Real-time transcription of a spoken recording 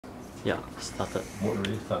Yeah, started. Mode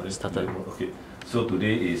already started? Started. Okay. So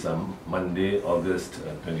today is Monday, August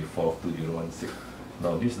 24th, 2016.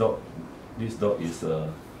 Now this dog is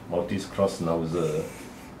a Maltese X Schnauzer,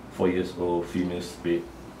 4 years old, female spayed,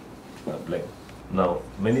 black. Now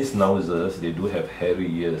many Schnauzers, they do have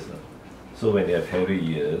hairy ears. So when they have hairy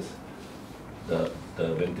ears, the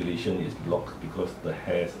ventilation is blocked because the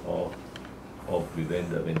hairs all prevent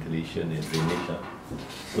the ventilation and drainage.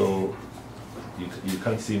 So you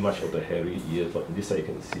can't see much of the hairy ears, but on this side you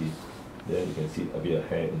can see. There you can see a bit of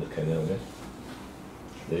hair in the canal there.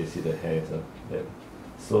 There you see the hairs there.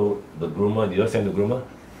 So the groomer, did you send the groomer?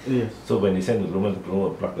 Yes. So when they send the groomer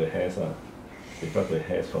will pluck the hairs. They pluck the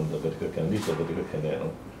hairs from the vertical canal. This is the vertical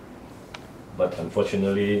canal. But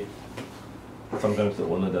unfortunately, sometimes the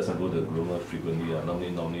owner doesn't go to the groomer frequently.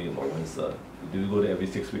 Normally about once. Do you go there every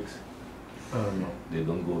 6 weeks? No. They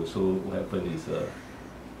don't go. So what happens is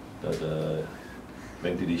the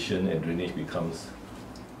ventilation and drainage becomes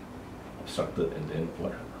obstructed, and then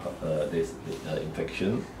there's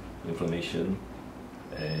infection, inflammation,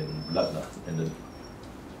 and blood, and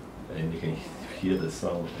you can hear the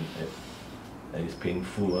sound, and it's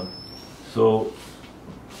painful. So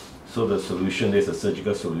the solution, there's a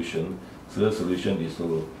surgical solution. So the solution is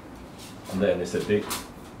to, under anesthetic,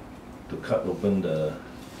 to cut open the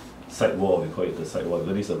side wall. We call it the side wall.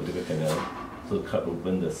 This is a vertical canal. So cut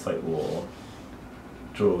open the side wall,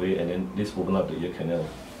 throw away, and then this open up the ear canal.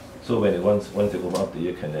 So when once they open up the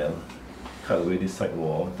ear canal, cut away this side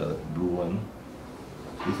wall, the blue one.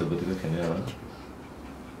 This is the vertical canal.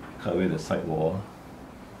 Cut away the side wall.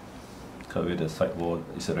 Cut away the side wall.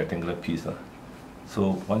 It's a rectangular piece.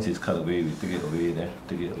 So once it's cut away, we take it away. Then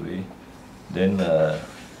take it away. Then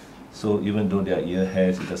so even though there are ear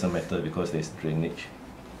hairs, it doesn't matter because there's drainage.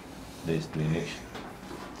 There's drainage.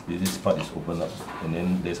 This part is opened up, and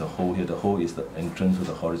then there's a hole here. The hole is the entrance to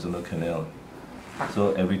the horizontal canal.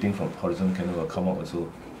 So everything from horizontal canal will come out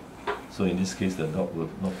also. So in this case, the dog will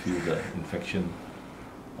not feel the infection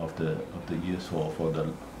of the ears for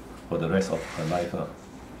the rest of her life.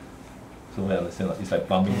 So I understand. It's like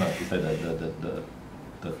plumbing. It's like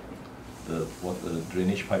the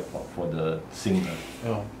drainage pipe for the sink.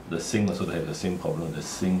 Yeah. The sink also have the same problem. The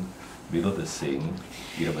sink, below the sink,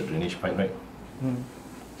 you have a drainage pipe, right? Mm.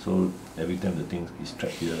 So every time the thing is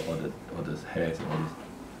trapped here, all the hairs and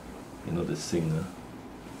all this, the sink,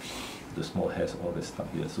 the small hairs all get stuck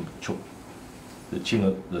here, so choke. The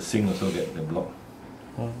sink also get blocked.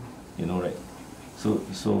 Oh. Right? So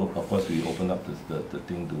of course we open up the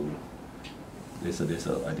thing to. I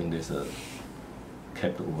think there's a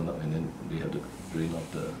cap to open up, and then they have to drain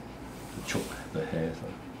off the choke, the hairs.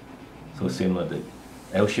 So same like the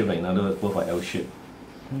L shape, in other words, both are L shape.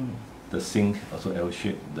 Mm. The sink also L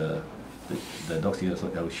shape, the dog's ear also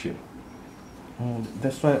L shape. Oh,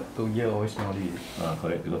 that's why the ear always smelly.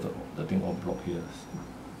 Correct, because the thing all blocked here.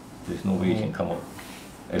 There's no way it can come out.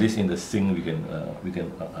 At least in the sink we can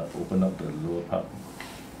open up the lower part.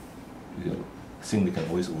 Sink we can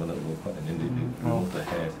always open up the lower part, and then they remove the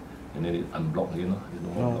hairs, and then it unblock again. There's no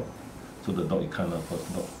more block. So the dog, it can't, of course,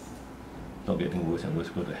 not getting worse and worse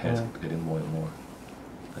because the hairs getting more and more.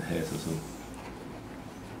 The hairs also.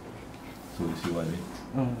 So you see what I mean?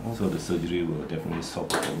 Okay. So the surgery will definitely solve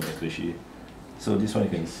the problem, especially. So this one you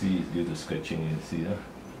can see is due to scratching. You see,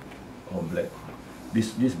 all black.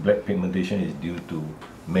 This black pigmentation is due to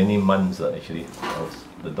many months actually of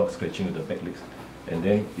the dog scratching with the back legs, and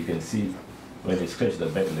then you can see when they scratch the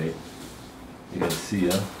back leg, you can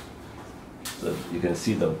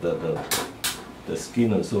see the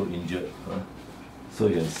skin also injured. So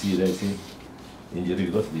you can see there, see injury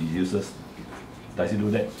because it uses. Does he do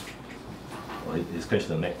that? Or he scratch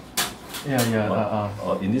the neck? Yeah.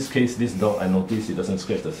 Or in this case, this dog, I noticed it doesn't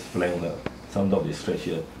scratch the flank. Some dog they scratch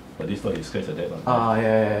here, but this dog he scratch at that one.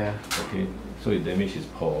 Yeah. Okay, so it damages his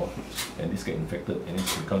paw, and this get infected, and it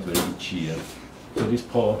becomes very itchy. So this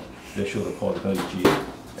paw, they show the paw becomes itchy,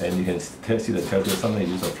 and you can see the telltale. Sometimes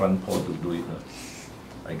you use a front paw to do it.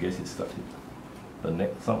 I guess it starts the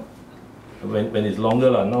neck. When it's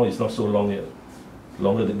longer, now it's not so long yet.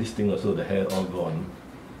 Longer than this thing also, the hair all gone.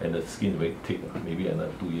 And the skin very thick, maybe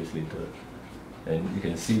another 2 years later. And you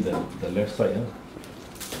can see the left side.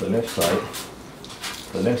 The left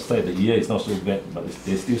side, the ear is not so bad, but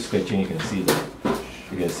they're still scratching. You can see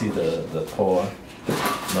the paw.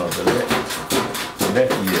 Now the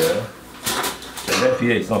left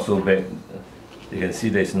ear is not so bad. You can see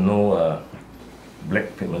there's no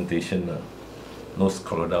black pigmentation, no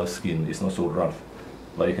crocodile skin. It's not so rough.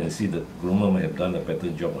 But you can see the groomer might have done a better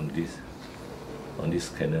job on this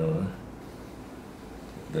canal.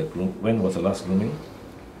 When was the last grooming?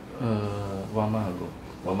 1 month ago.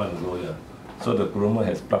 1 month ago, yeah. So the groomer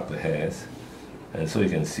has plucked the hairs, and so you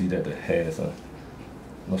can see that the hairs are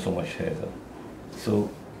not so much hairs. So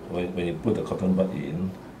when you put the cotton bud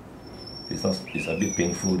in, it's a bit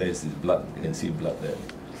painful. There is blood. You can see blood there.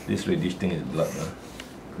 This reddish thing is blood.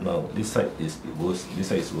 Now this side is worse. This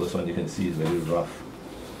side is worse one. You can see it's very rough.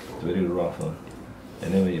 It's very rough.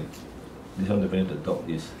 And then when this one, the dog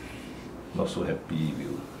is not so happy if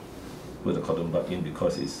you put the cotton bud in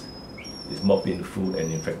because it's more painful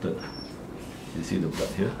and infected. You see the blood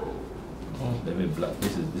here? There is blood.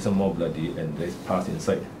 This is more bloody, and there's pus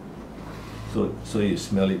inside. So you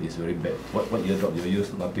smell it. It's very bad. What ear drop you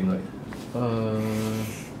use? Nothing, right?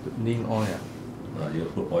 Neem oil. You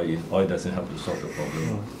put oil in. Oil doesn't help to solve the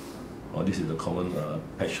problem. Or this is the common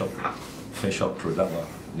pet shop product,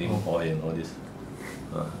 neem oil and all this.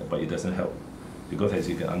 But it doesn't help because as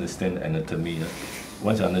you can understand anatomy.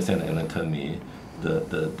 Once you understand anatomy,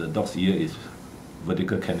 the dog's ear is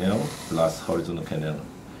vertical canal plus horizontal canal.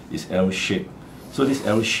 It's L-shaped. So this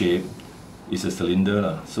L shape is a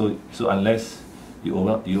cylinder. So unless you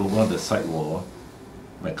open up the side wall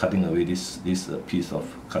by cutting away this piece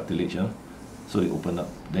of cartilage, so you open up,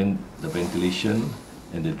 then the ventilation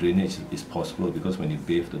and the drainage is possible because when you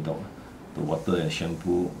bathe the dog, the water and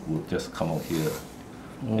shampoo will just come out here.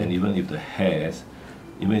 And even if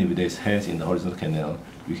there's hairs in the horizontal canal,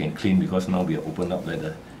 we can clean because now we are opened up like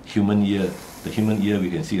the human ear. The human ear, we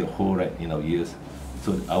can see a hole right in our ears.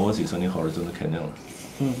 So ours is only horizontal canal,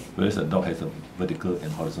 whereas the dog has a vertical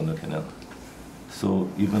and horizontal canal. So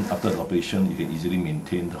even after the operation, you can easily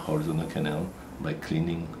maintain the horizontal canal by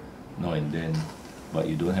cleaning now and then, but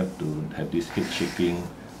you don't have to have this head shaking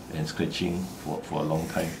and scratching for a long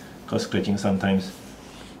time. Because scratching sometimes,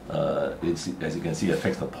 as you can see,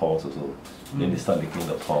 affects the paws also. Then they start licking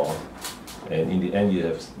the paw, and in the end you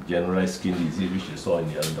have generalized skin disease, which you saw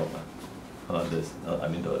in the other dog.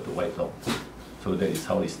 The white dog. So that is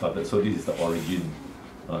how it started. So this is the origin.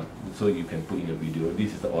 So you can put in the video.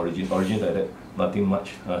 This is the origin. Origin like that. Nothing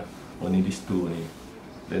much. Only these two only.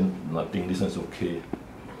 Then nothing. This one's okay.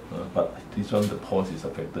 But this one, the paws is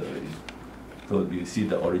affected already. So you see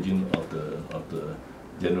the origin of the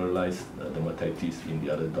generalized dermatitis in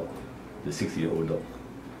the other dog. The 6-year-old dog.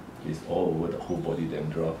 It's all over the whole body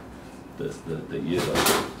dandruff. The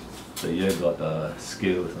ear got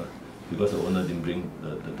scales because the owner didn't bring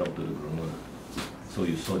the dog to the groomer. So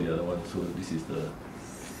you saw the other one. So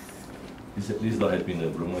this dog has been a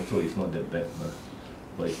groomer, so it's not that bad,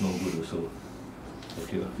 but it's no good also.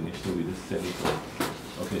 Okay, finished. So we just set it for.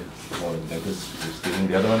 Okay, for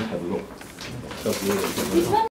the other one, have a look.